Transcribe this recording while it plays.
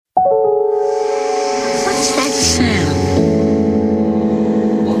sound?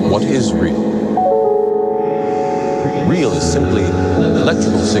 What is real? Real is simply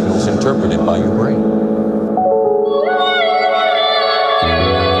electrical signals interpreted by your brain.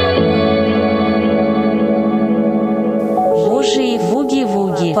 Bougie Boogie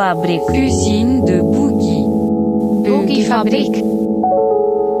Woogie Fabrique. Usine de Boogie. Boogie Fabrique.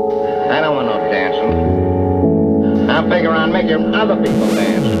 I don't want no dancing. I figure on making other people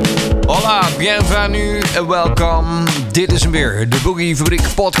dance. Hola, bienvenue en welkom. Dit is hem weer, de Boogie Fabriek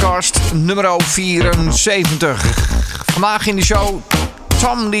podcast nummer 74. Vandaag in de show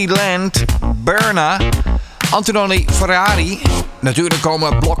Tom Lee Land, Berna, Antonelli Ferrari. Natuurlijk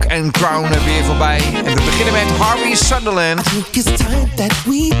komen Block and Crown er weer voorbij. En we beginnen met Harvey Sunderland. I think it's time that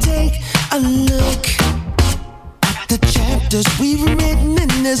we take a look at the chapters we've written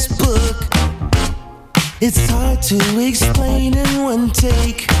in this book. It's hard to explain in one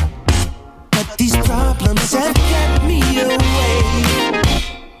take, but these problems have kept me away.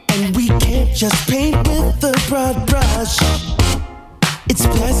 And we can't just paint with a broad brush. It's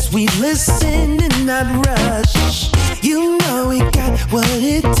best we listen and not rush. You know we got what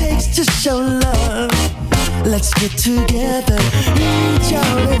it takes to show love. Let's get together, reach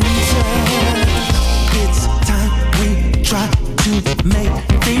out and touch. It's time we try to make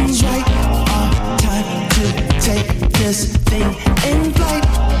things right. Our time to take this thing in flight.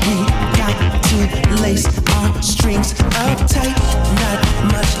 We got to lace our strings up tight. Not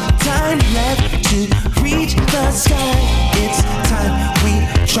much time left to reach the sky. It's time we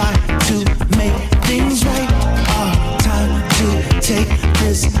try to make things right. Our time to take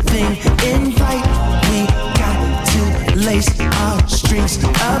this thing in flight. We got to lace our strings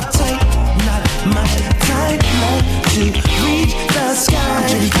up tight. Not much time left to reach the sky. I'm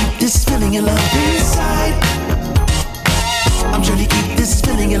trying to keep this feeling of love inside. I'm trying to keep this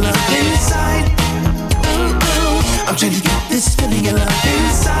feeling of love inside. I'm trying to keep this feeling of love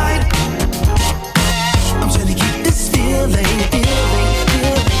inside. I'm trying to keep this feeling.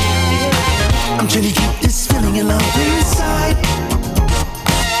 I'm trying to keep this feeling of love inside.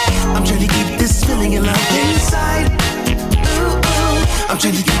 I'm trying to keep this feeling of love inside. I'm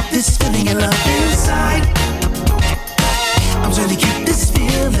trying to keep this feeling of love inside. I'm trying to keep this feeling.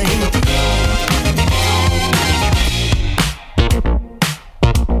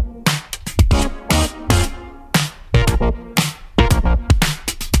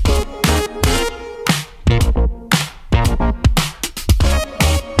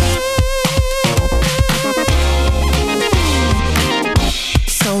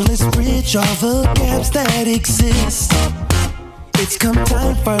 All the gaps that exist. It's come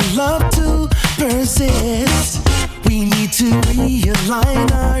time for love to persist. We need to realign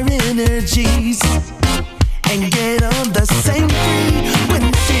our energies and get on the same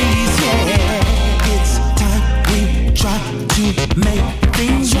frequencies. Yeah, it's time we try to make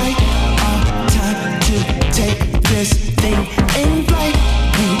things right. Our time to take this thing in flight.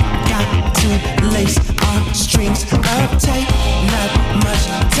 We got to lace our strings up tight. Not much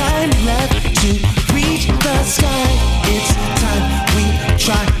time left to reach the sky. It's time we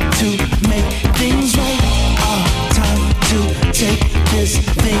try to make things right. Our time to take this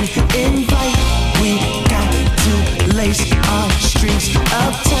thing in flight. We got to lace our strings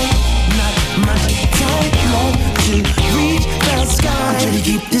up tight. Not much time left to reach the sky. I'm trying to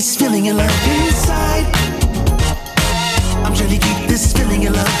keep this feeling of love inside. I'm trying to keep this feeling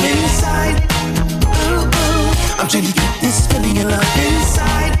of love inside. I'm trying to keep this feeling of love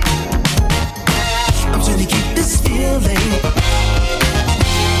inside. I'm trying to keep this feeling.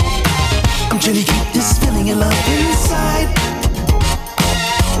 I'm trying to keep this feeling of love inside.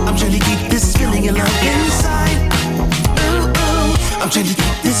 I'm trying to keep this feeling of love inside. I'm trying to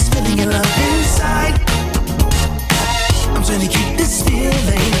keep this feeling of love inside. I'm trying to keep this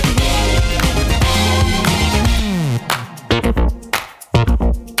feeling.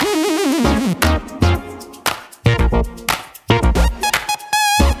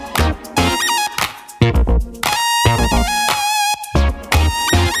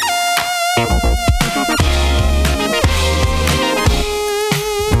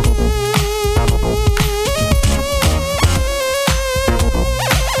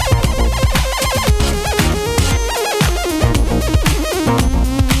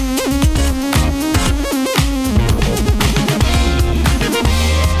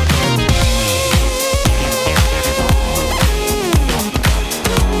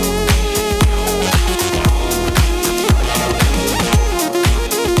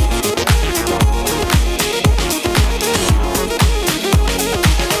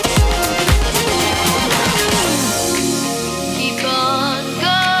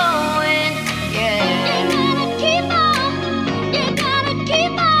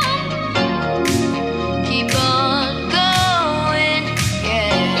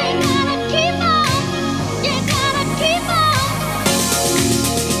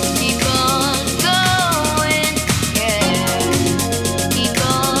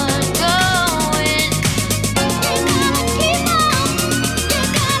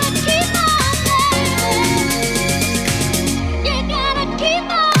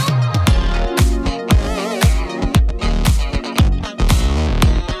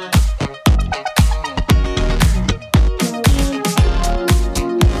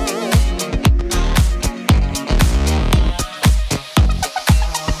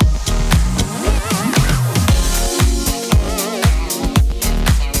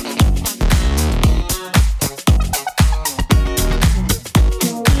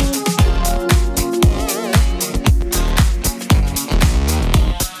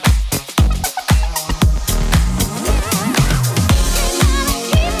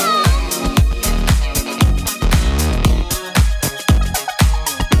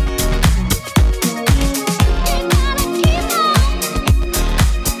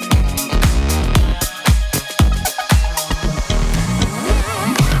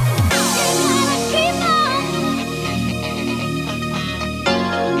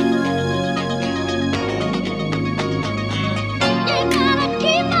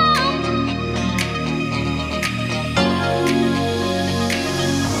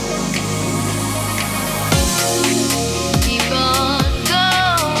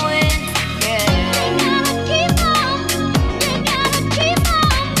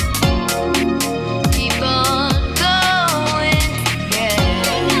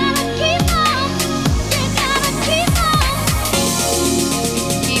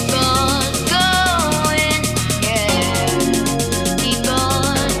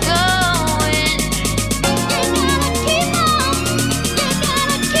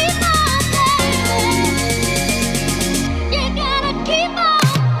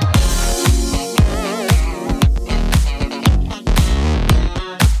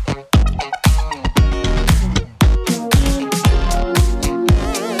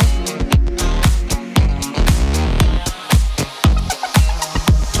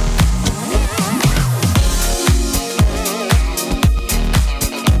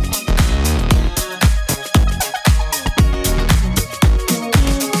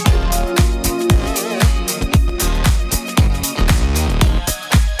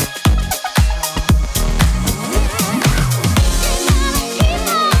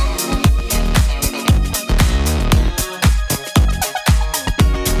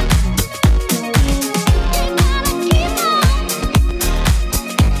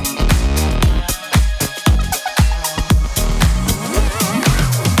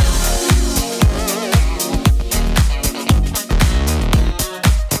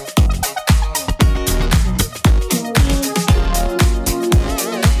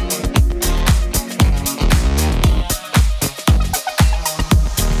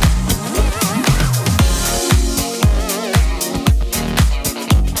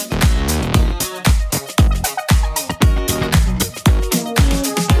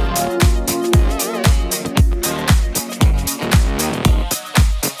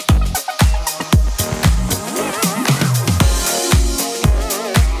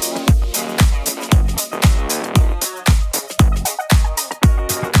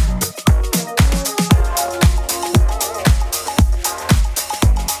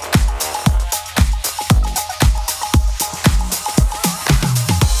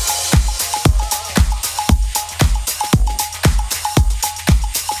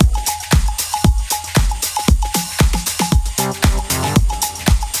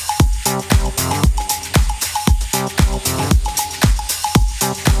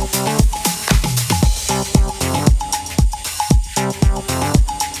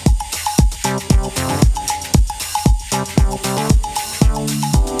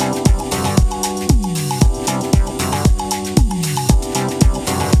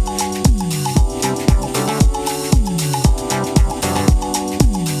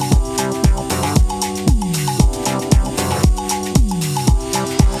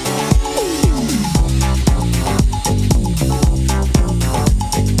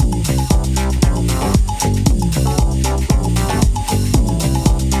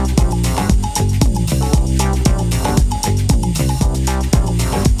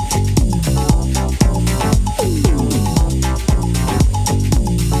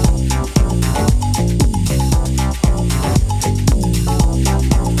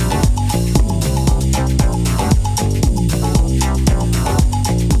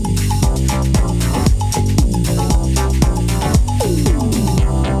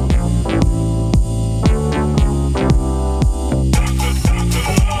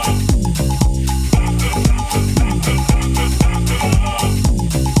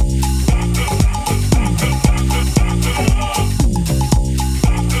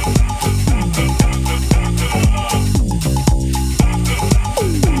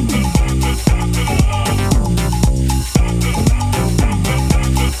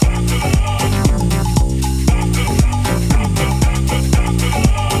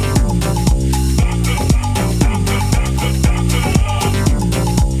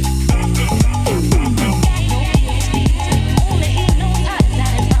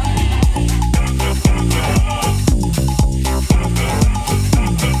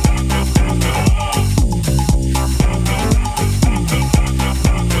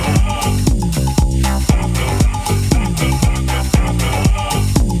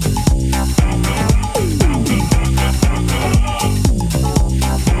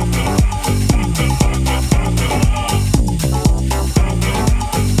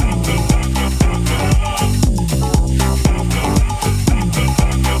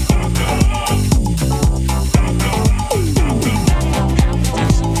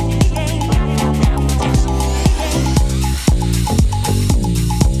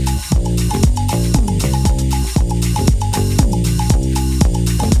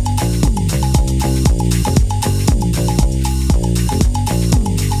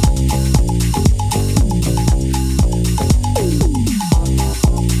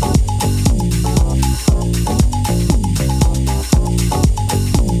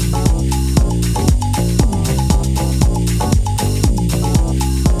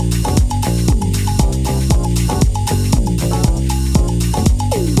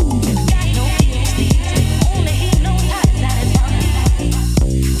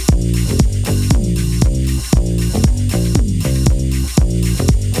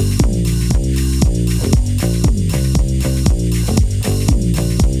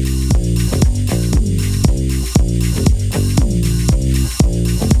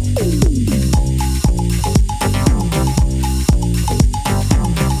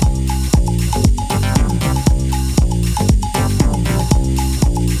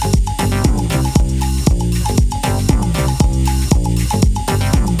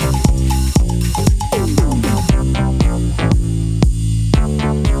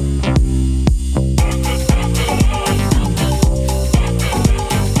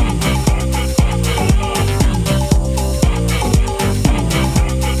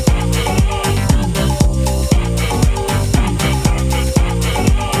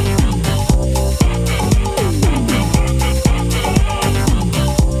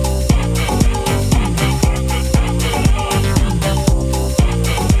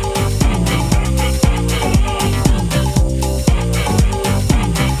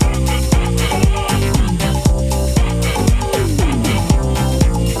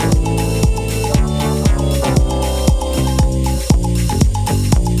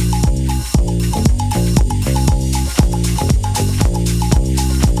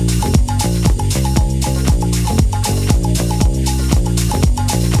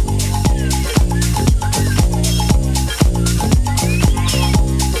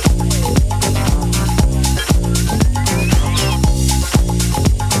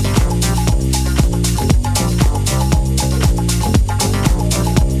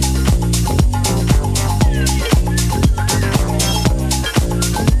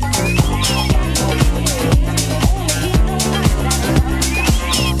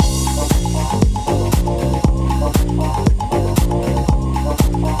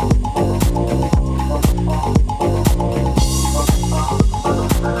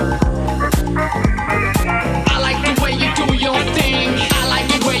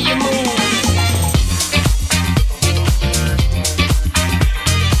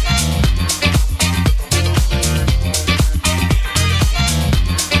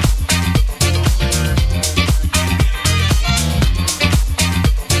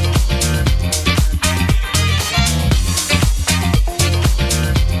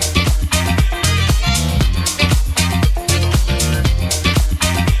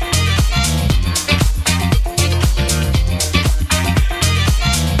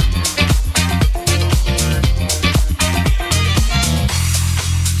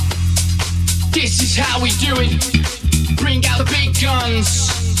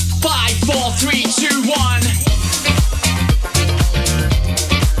 5, 4, 3, 2, 1.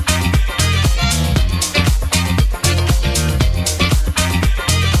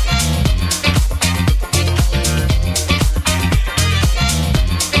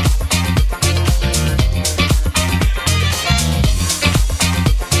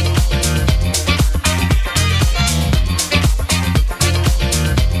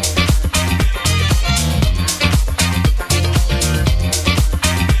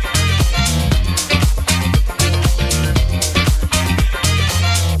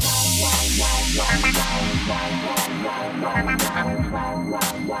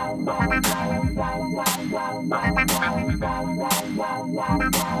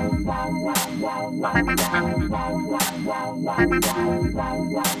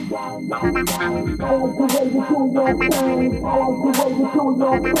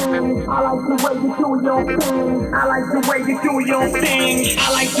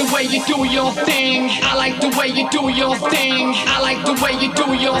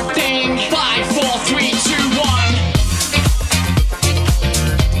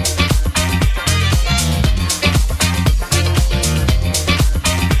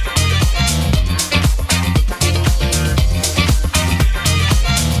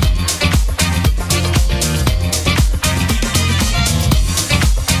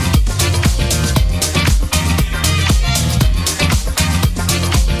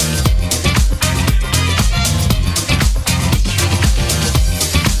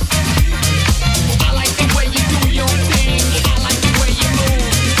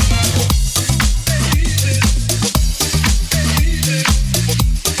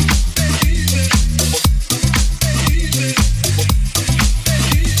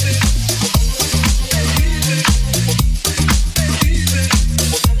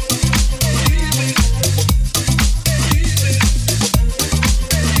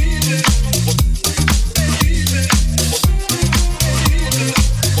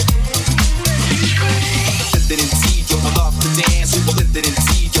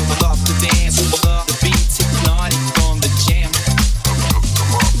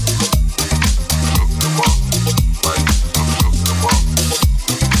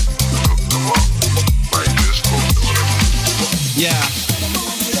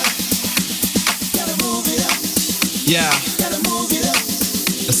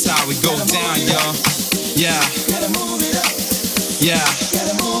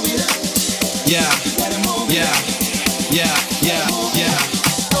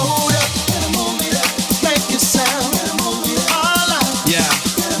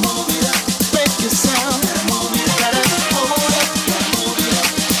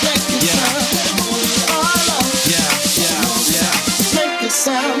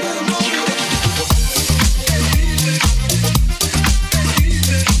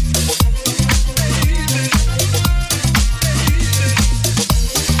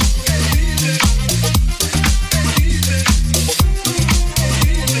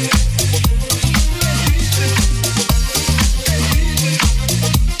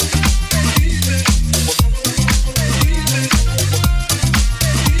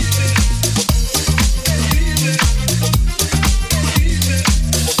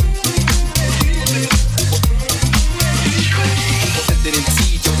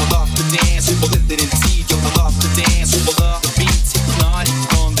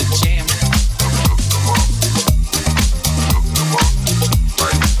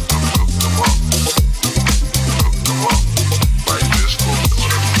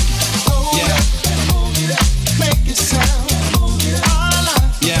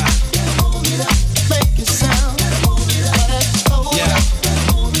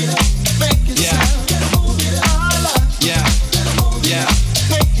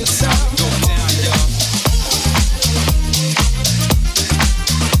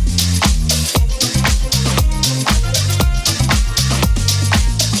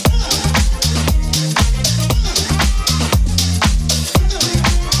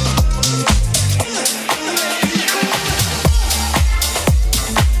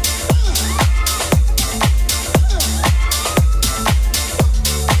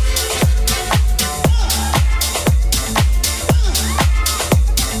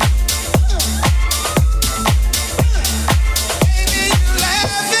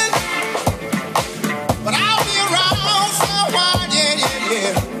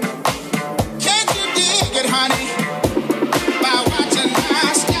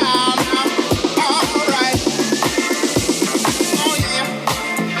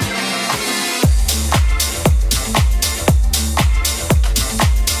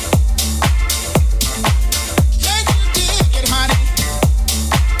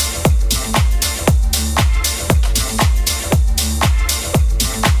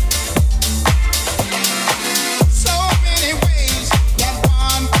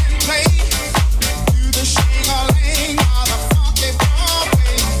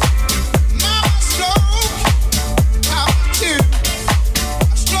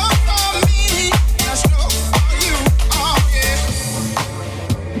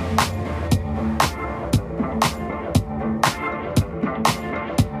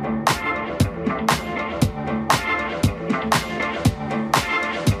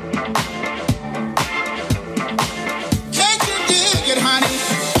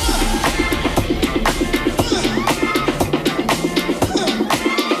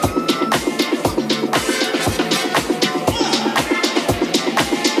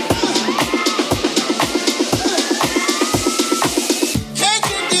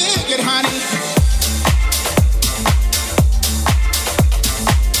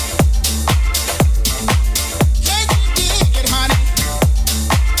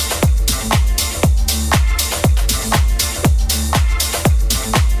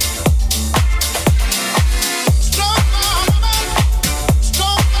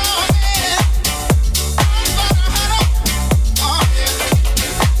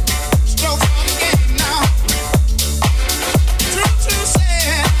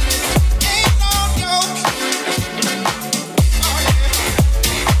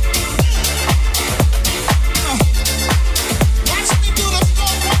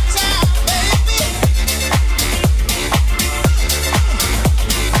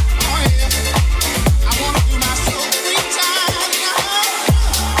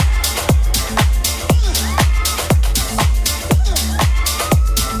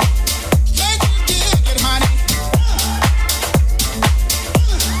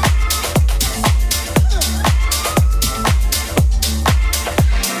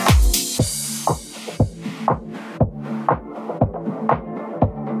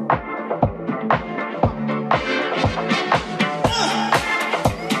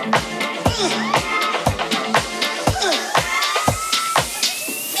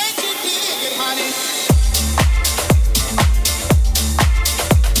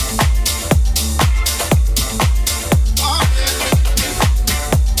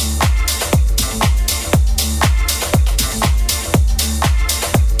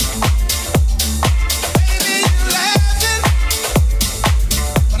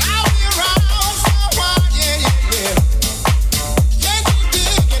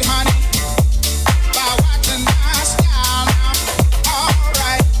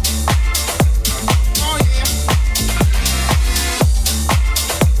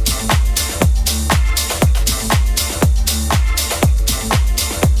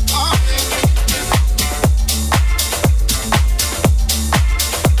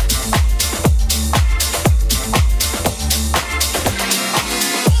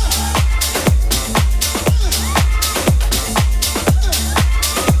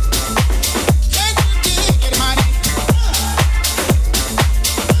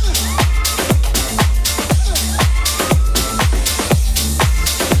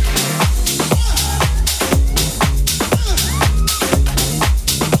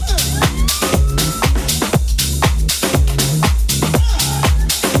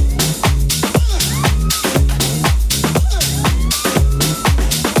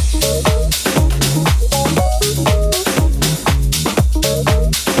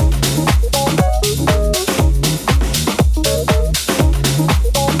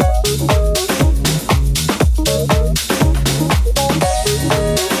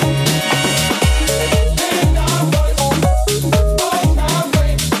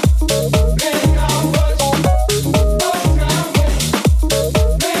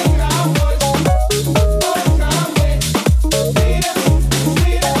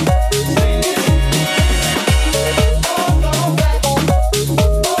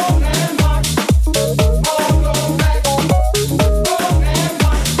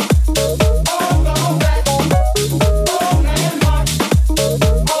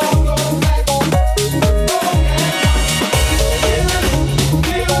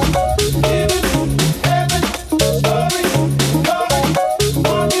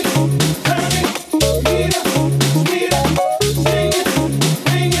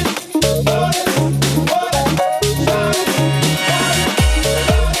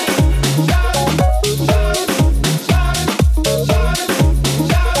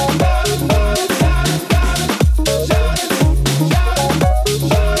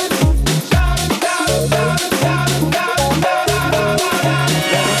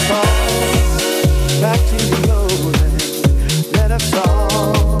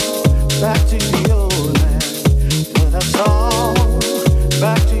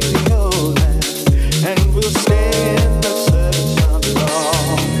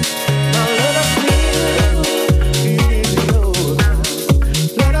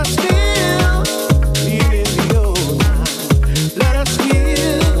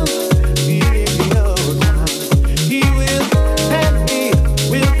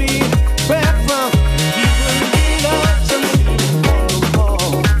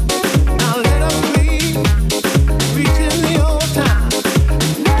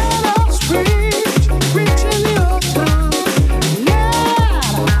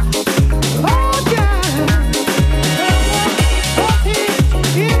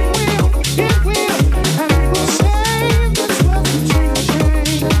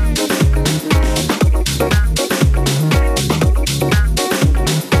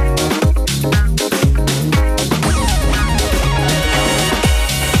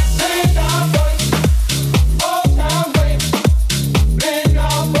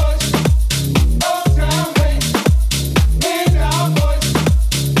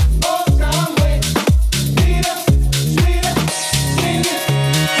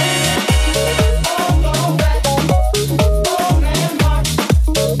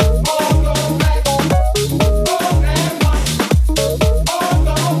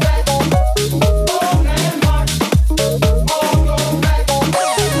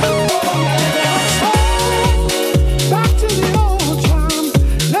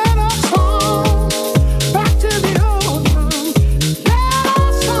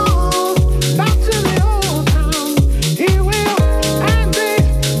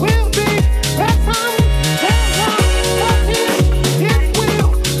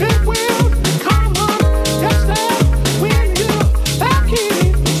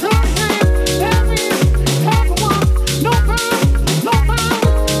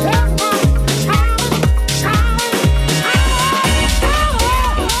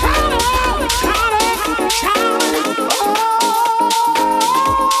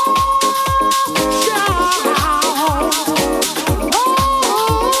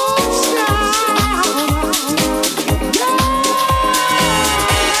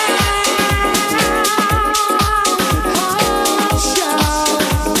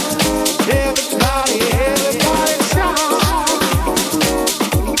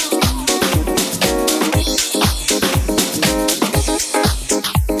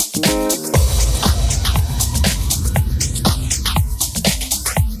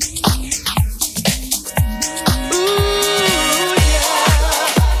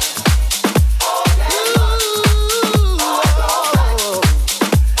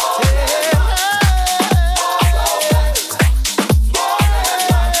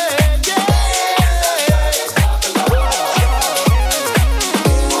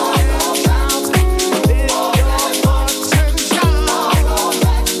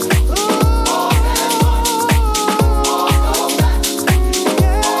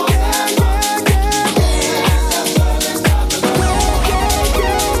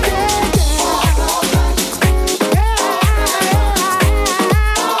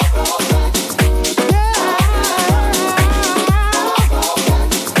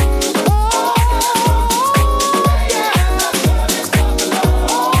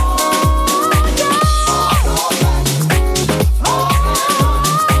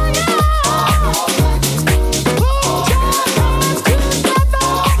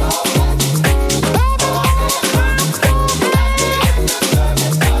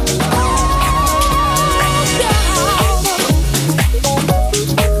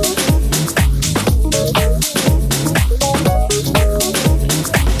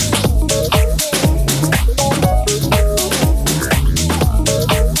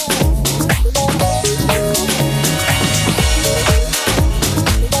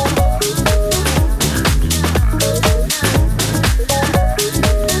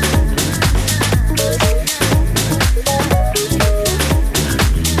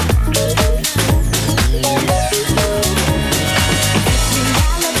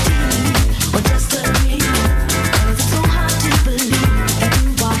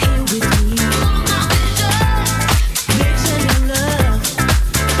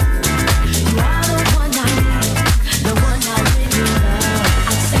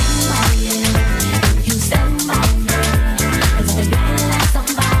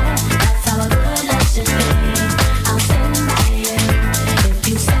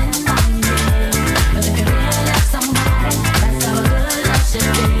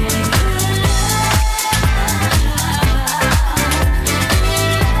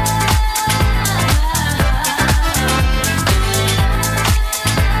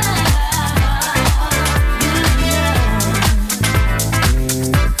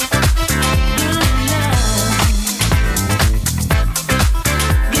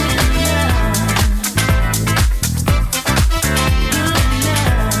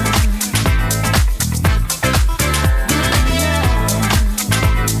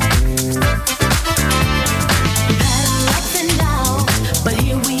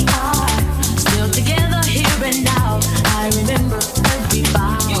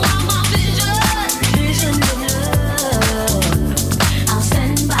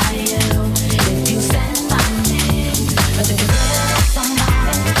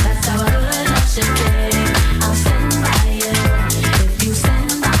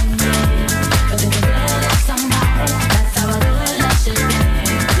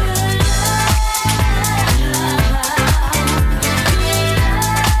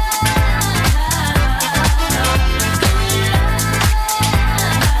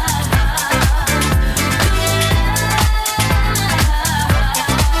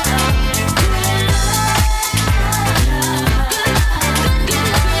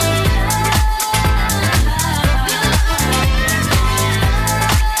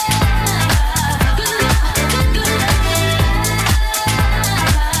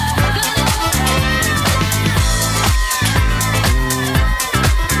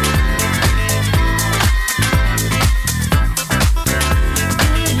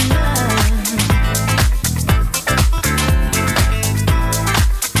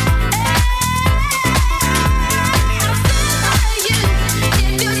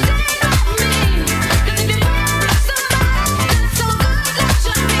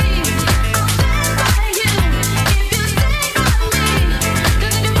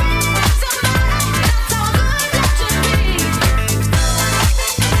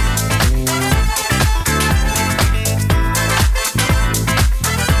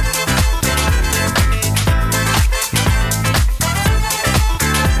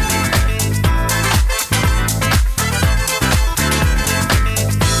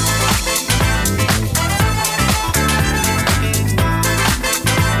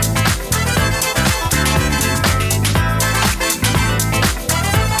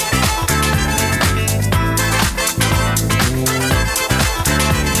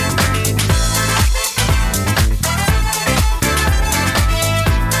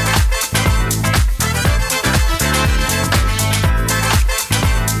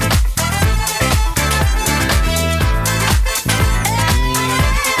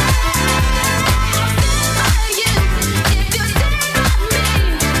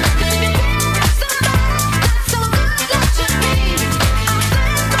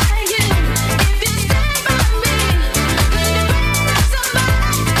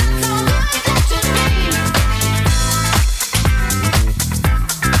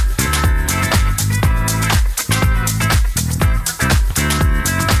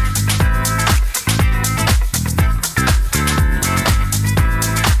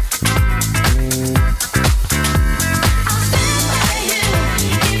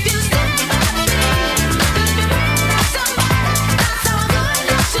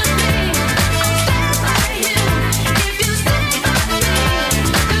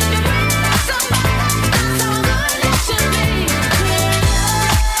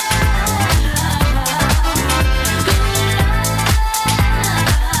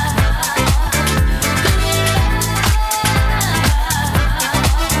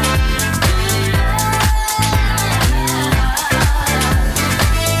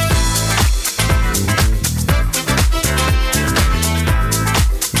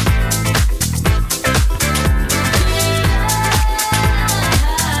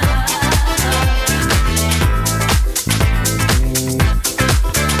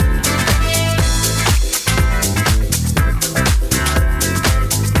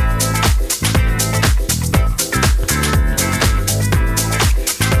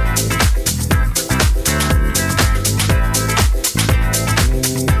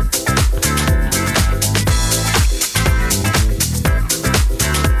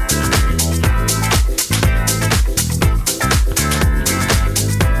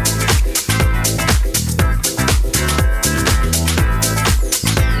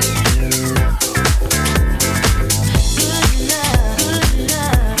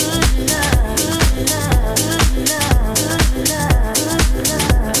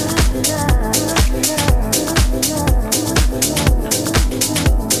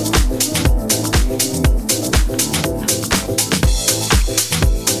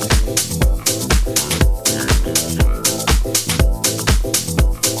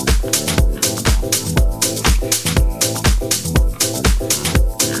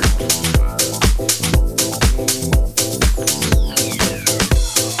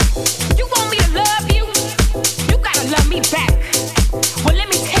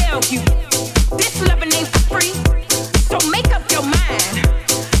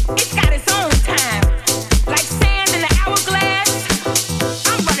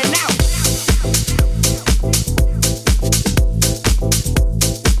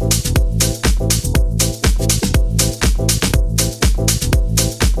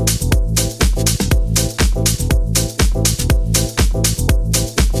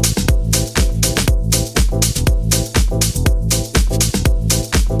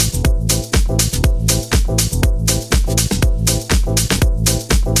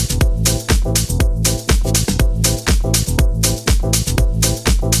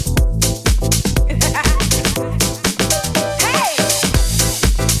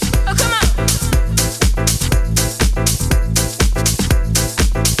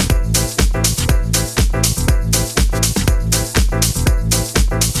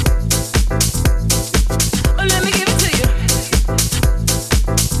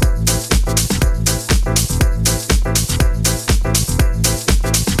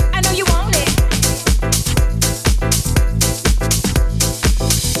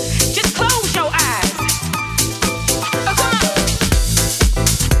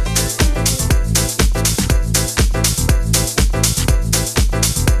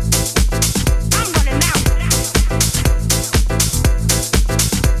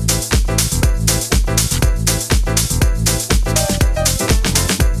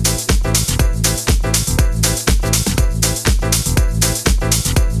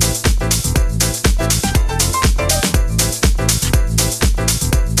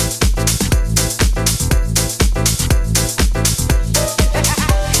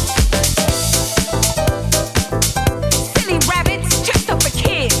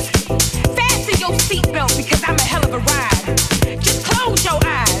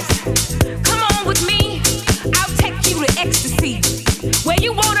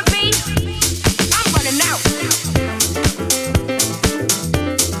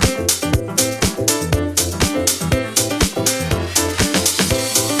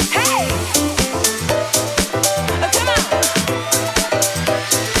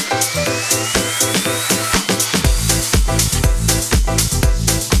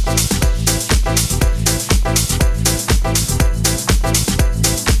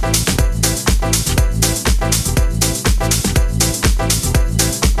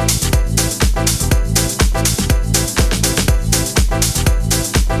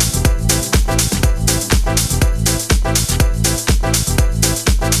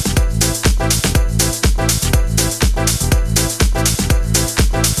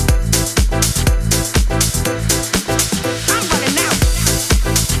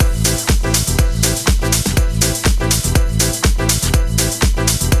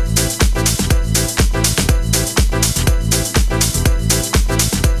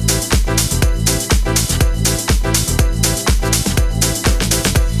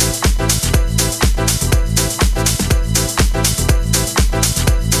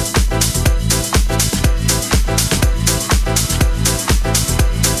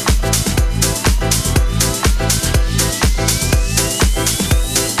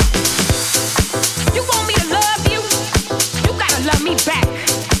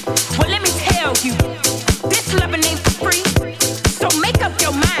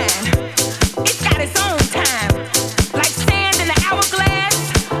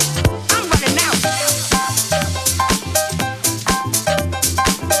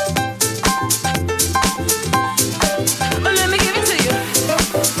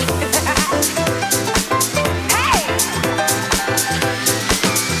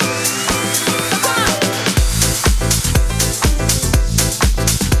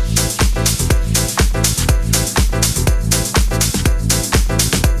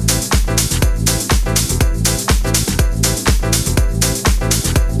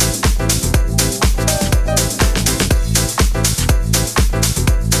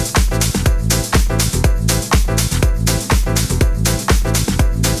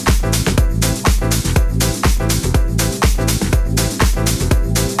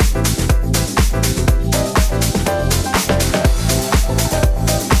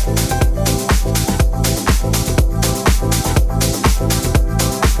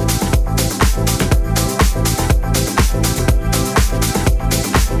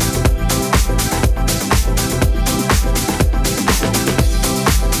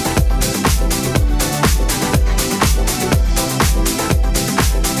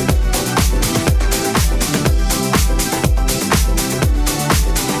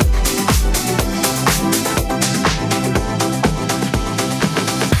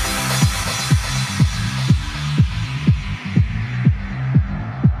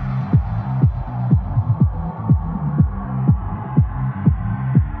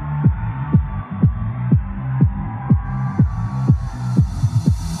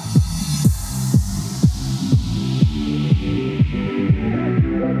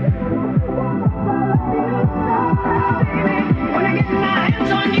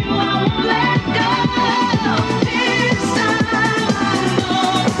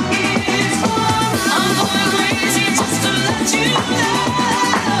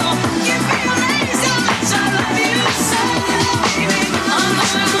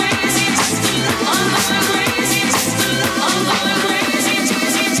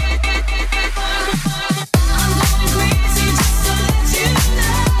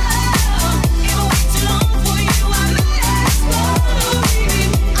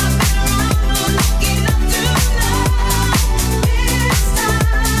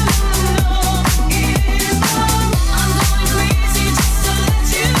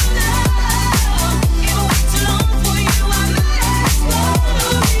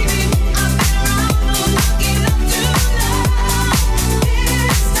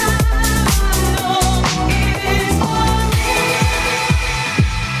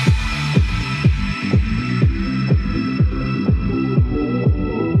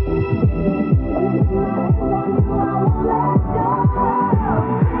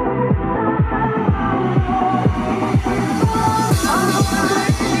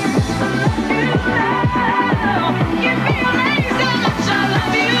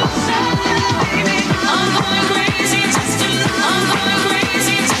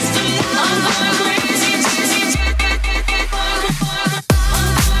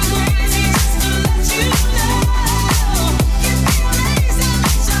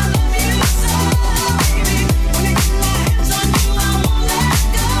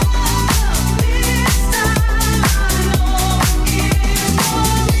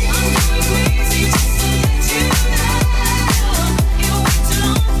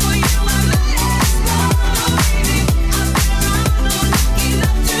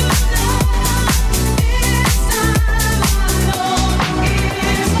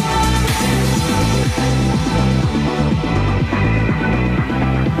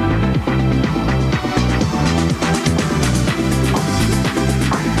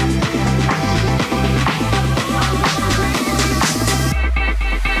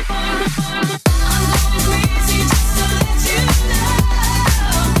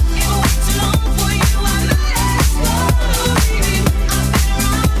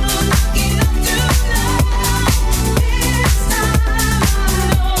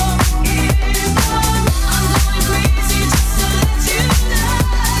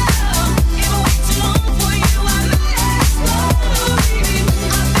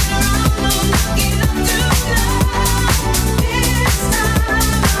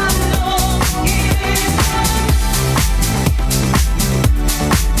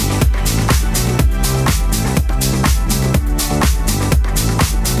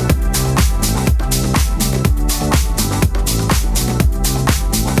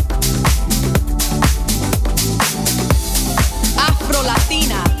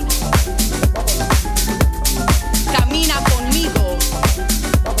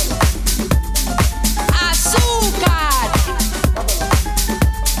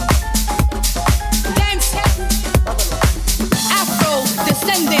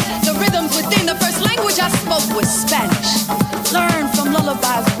 blended the rhythms within. The first language I spoke was Spanish. Learned from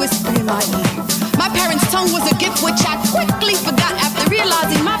lullabies whispered in my ear. My parents' tongue was a gift which I quickly forgot after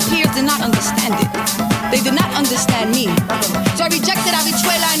realizing my peers did not understand it. They did not understand me. So I rejected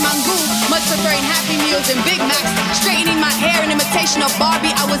habichuela and mango, much preferring Happy Meals and Big Macs. Straightening my hair in imitation of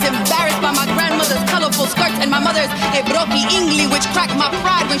Barbie, I was embarrassed by my grandmother's colorful skirts and my mother's Ebroki Ingli, which cracked my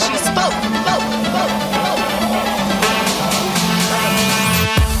pride when she spoke.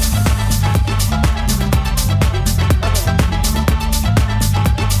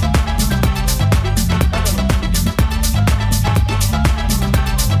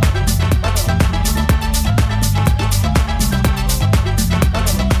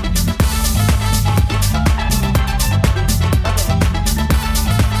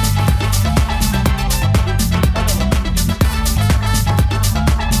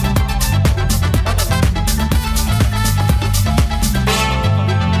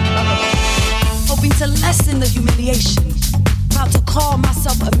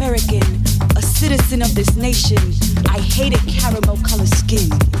 Of this nation, I hated caramel color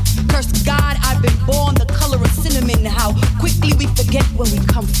skin. Curse God, I've been born the color of cinnamon. How quickly we forget where we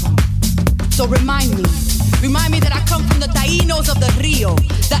come from. So remind me that I come from the Taínos of the Rio,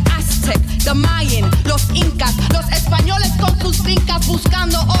 the Aztec, the Mayan, los Incas, los españoles con sus fincas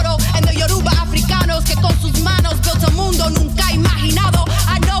buscando oro, and the Yoruba africanos que con sus manos built a mundo nunca imaginado.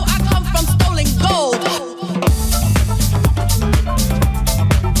 I know I come from stolen gold.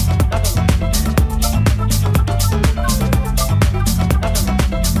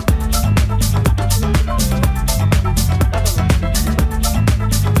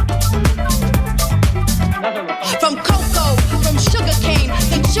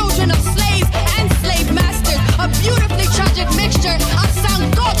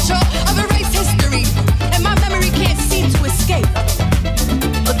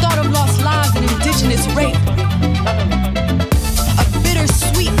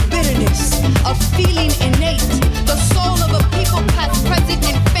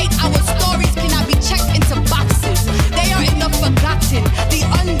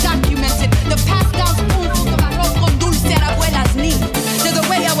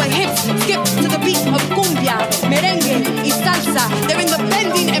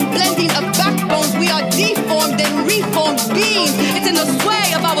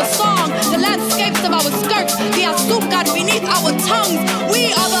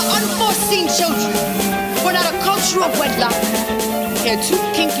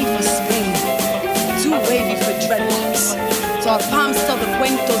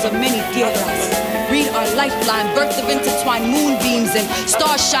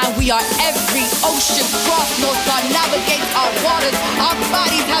 Starshine, we are every ocean cross, North Star navigates our waters. Our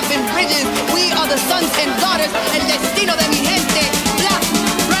bodies have been bridges. We are the sons and daughters. El destino de mi gente. Black,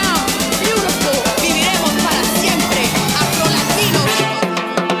 brown, beautiful. Viviremos para siempre. Afro-latinos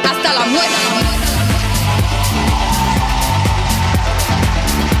hasta la muerte.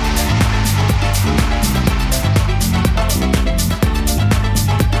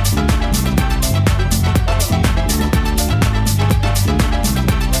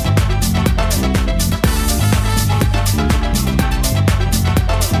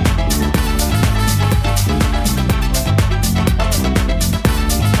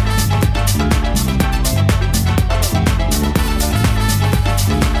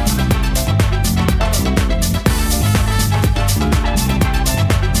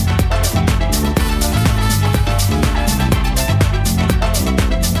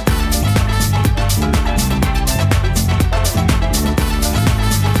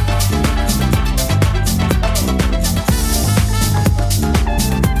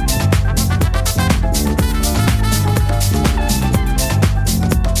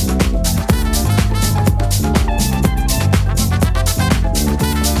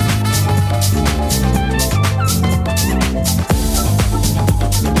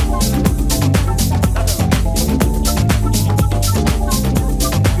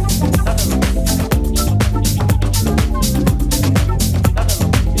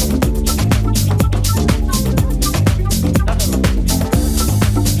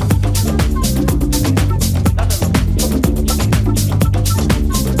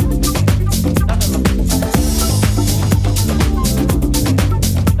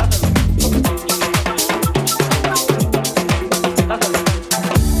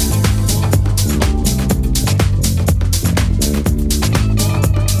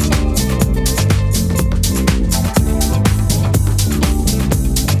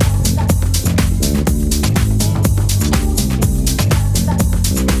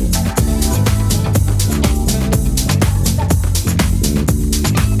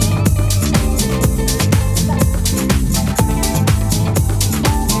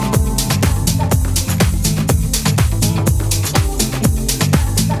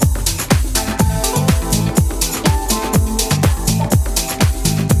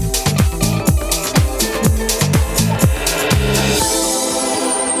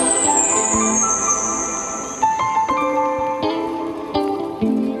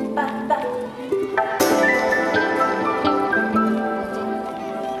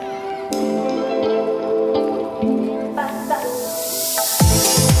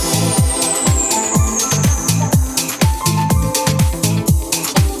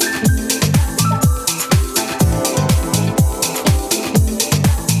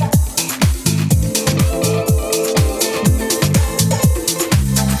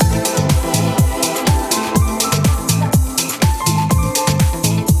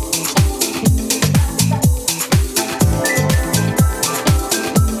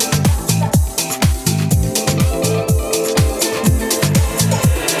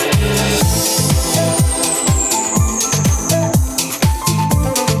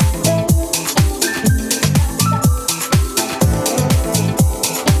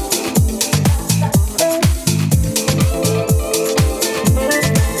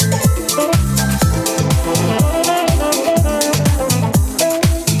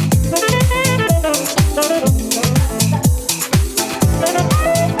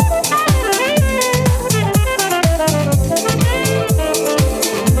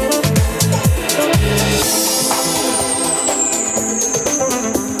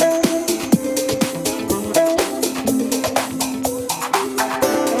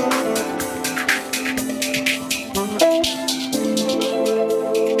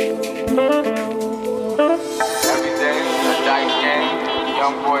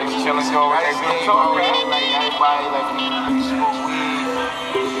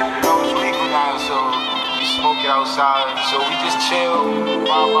 market outside. So we just chill,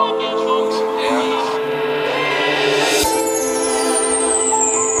 vibe out, get drunk, yeah.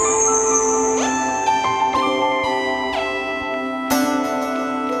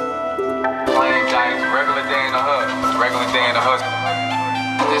 Plain Giants, regular day in the hood. Regular day in the hood.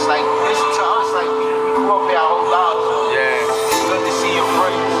 It's like, listen to us, like we grew up here our whole lives. Yeah. It's good to see your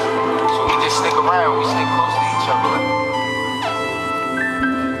friends. So we just stick around, we stick close to each other.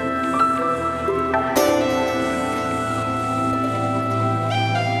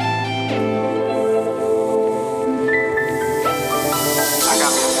 I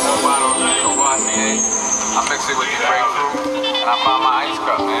got me a small bottle of Courvoisier. I mix it with the grapefruit, and I buy my ice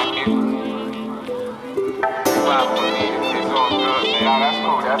cup, man. It's all good, man. Nah, that's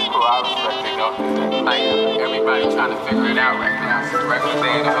cool. I respect it, though. Like, everybody trying to figure it out right now. It's a regular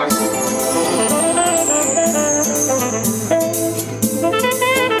day in the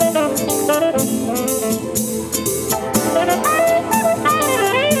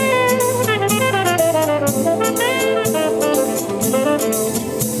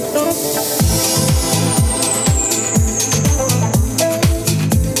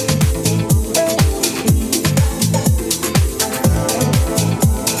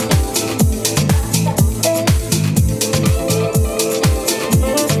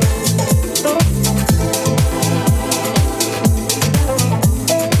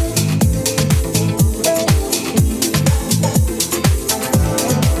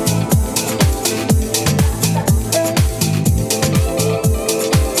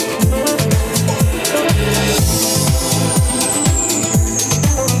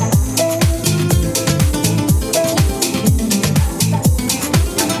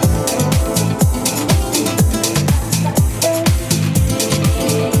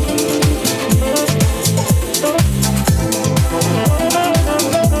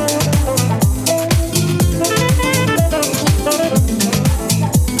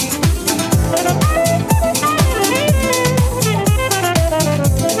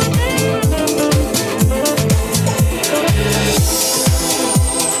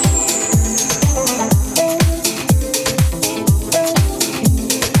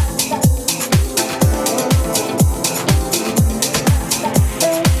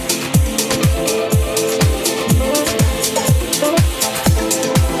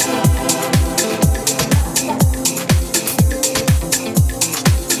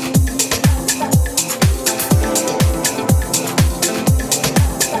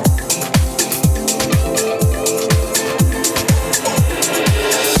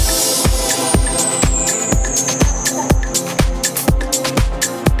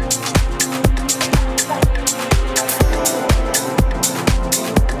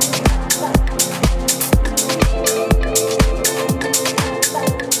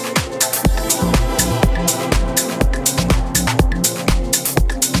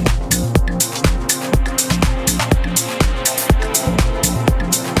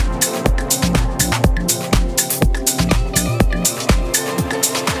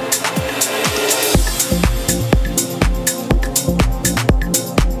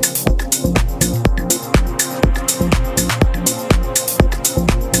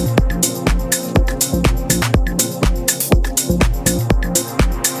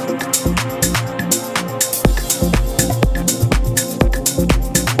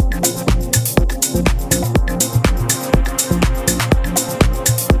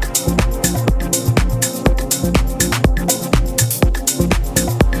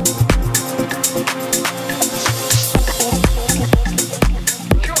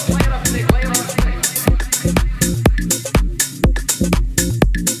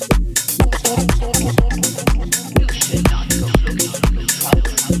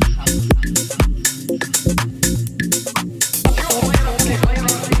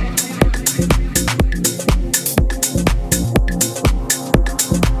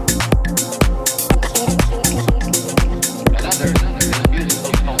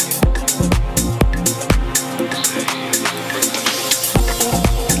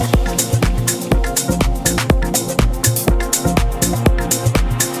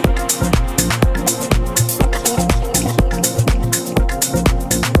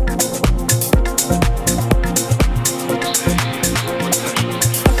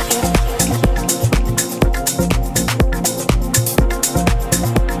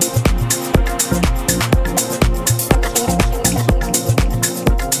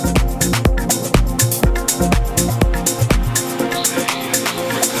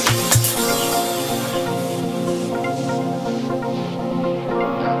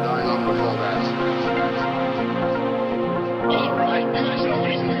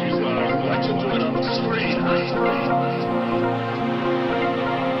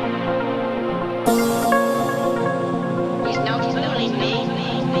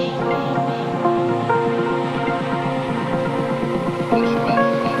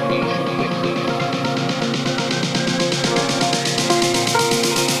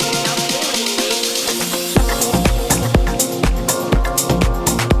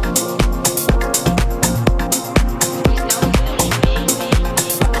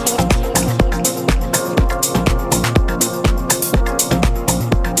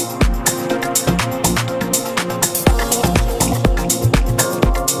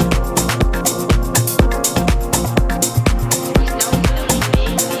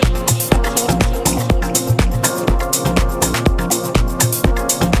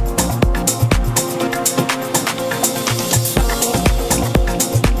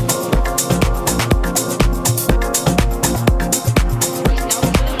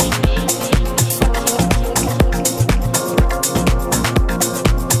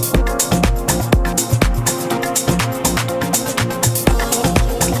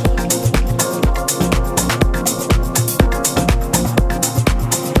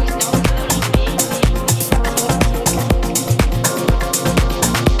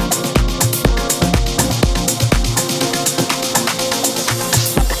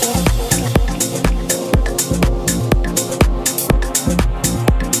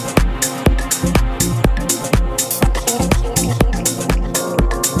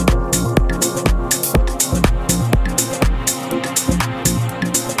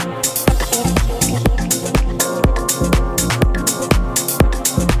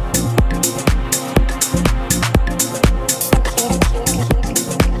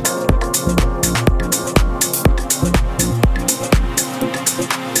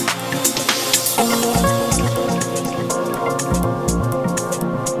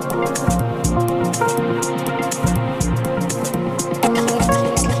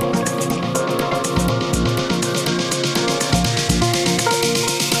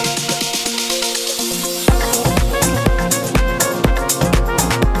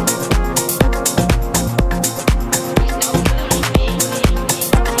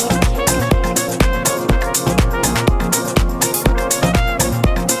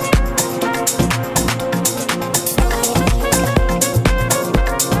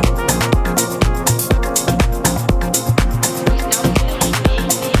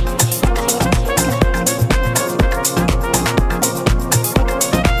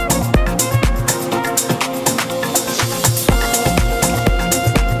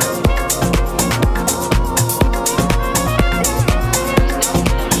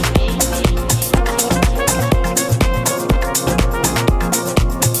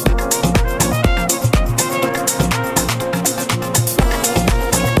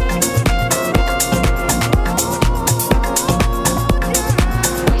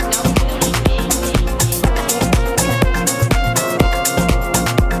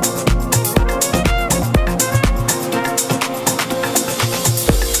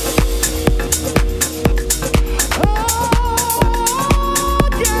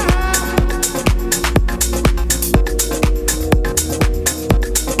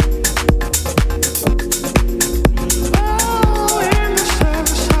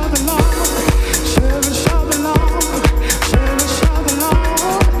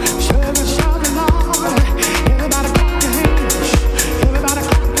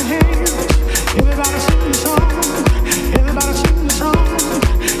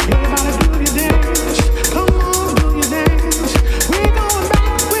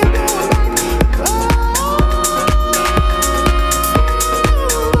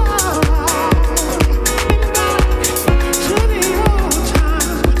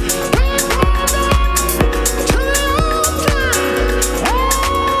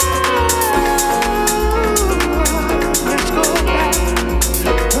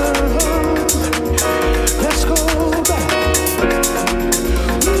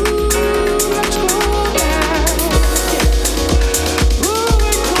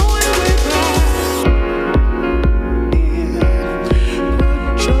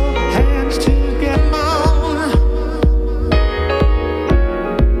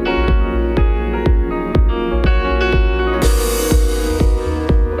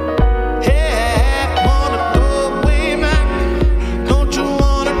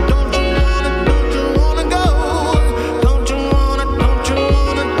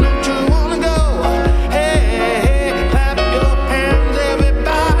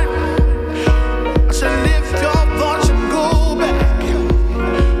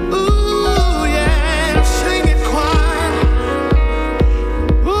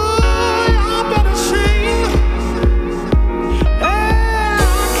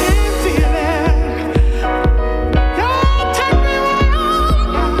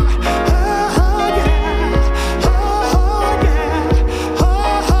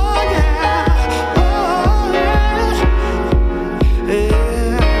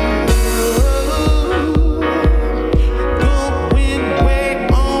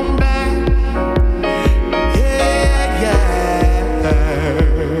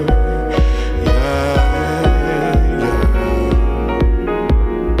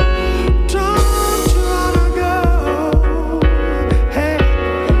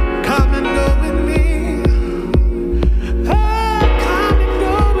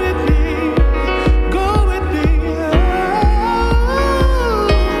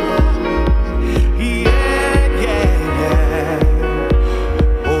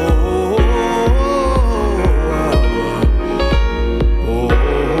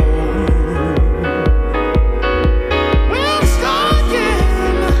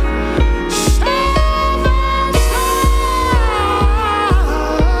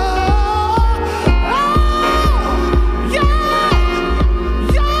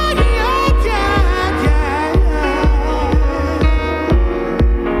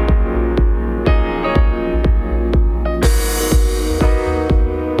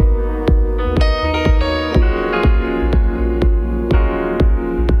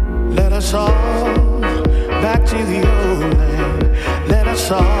us all back to the old land. Let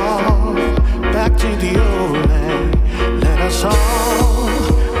us all back to the old land. Let us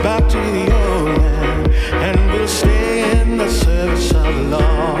all back to the old land. And we'll stay